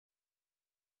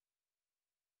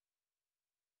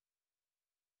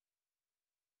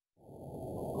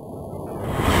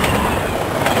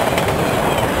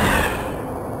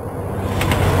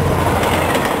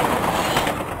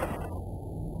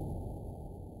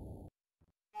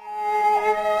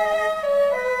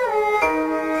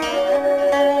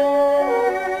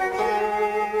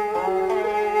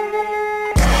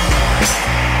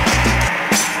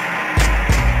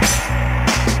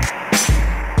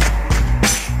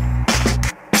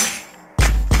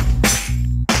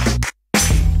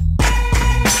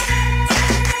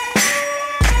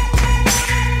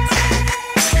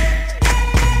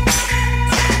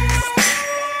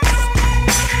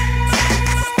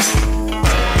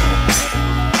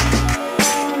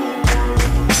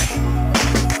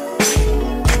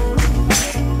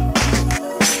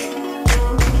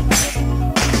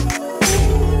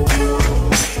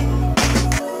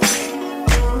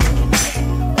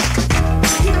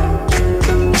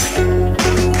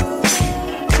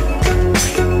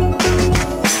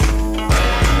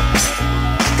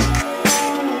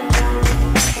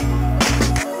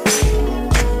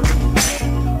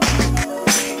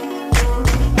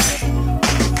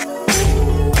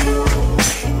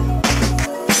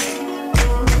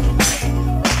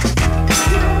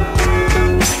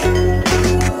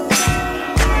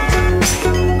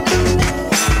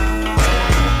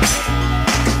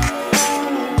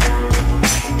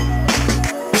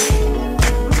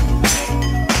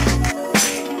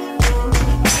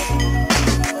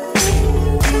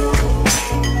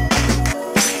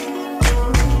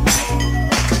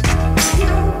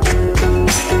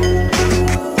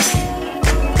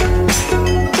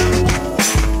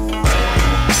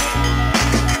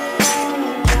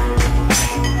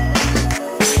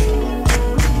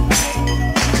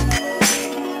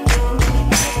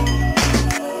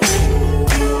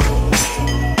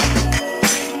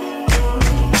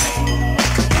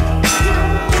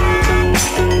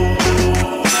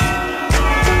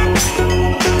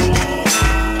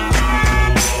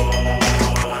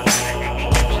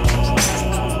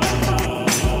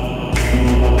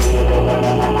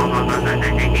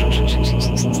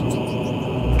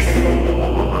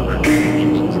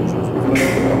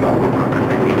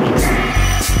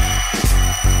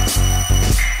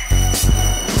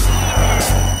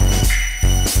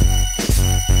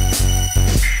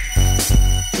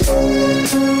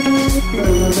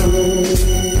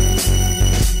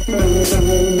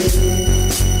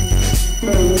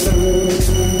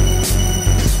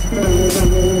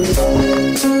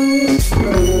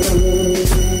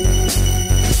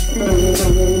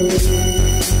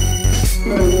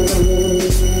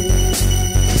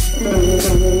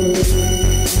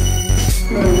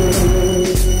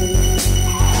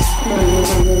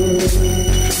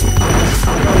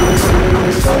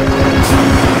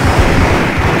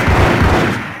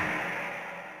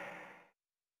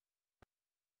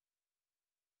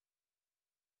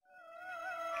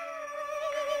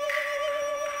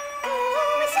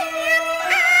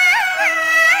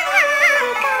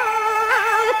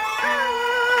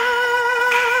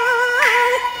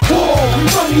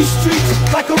run these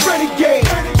streets like a renegade.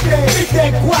 Get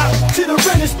that guap to the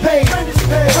rent is paid.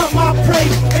 Hunt my prey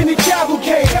in the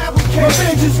cavalcade.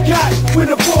 Revenge is got when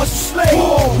the boss is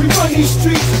slave. We run these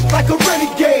streets like a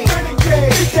renegade.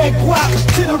 Get that guap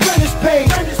to the rent is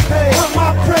paid. Hunt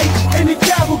my prey in the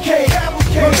cavalcade.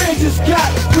 Revenge is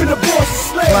got when the boss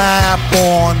is slave. Clap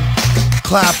on,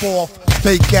 clap off.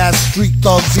 Fake ass street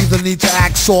thugs either need to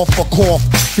act soft or cough.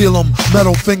 Feel 'em,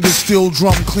 metal fingers, steel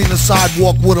drum. Clean the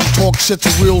sidewalk with 'em, talk shit to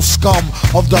real scum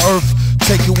of the earth.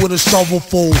 Take it with a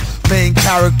shovelful. Main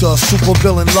character, super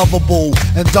villain, lovable.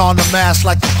 And don the mask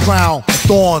like the crown.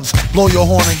 Thorns, blow your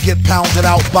horn and get pounded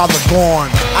out by the gorn.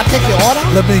 I take your order?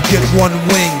 Let me get one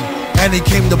wing. And he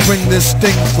came to bring this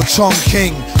thing for Chung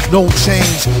King. No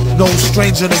change, no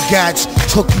stranger to gats.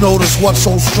 Took notice what's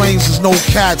so strange is no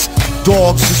cats.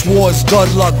 Dogs, this war is dud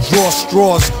luck, draw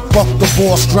straws. Fuck the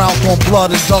boss, drowned on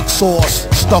blood and duck sauce.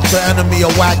 Stuck the enemy a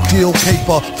whack deal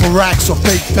paper. For racks or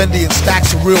fake Fendi and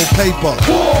stacks of real paper.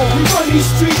 We run these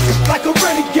streets like a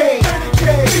renegade.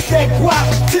 Get that guap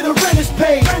to the rent is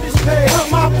paid.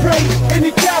 Hunt my prey in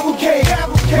the cavalcade.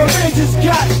 Revenge is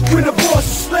got when the boss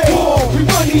is slave. We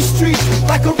run these streets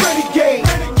like a renegade.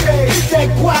 Get that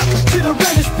guap to the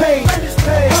rent is paid.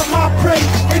 Hunt my prey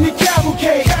in the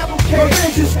cavalcade.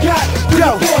 Revenge is got when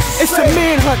the boss is It's a slave.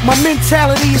 manhunt, my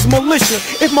mentality is militia.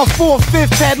 If my 4/5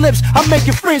 had lips, I'm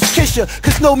making friends kiss ya,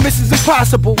 cause no miss is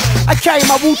impossible. I carry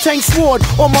my Wu-Tang sword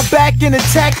on my back and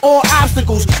attack all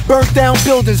obstacles. Burnt down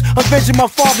buildings, avenging my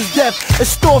father's death. A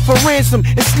store for ransom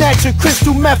and snatching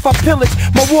crystal meth. I pillage,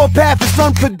 my war path is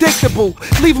unpredictable.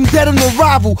 Leave them dead on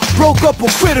arrival, broke up or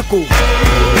critical.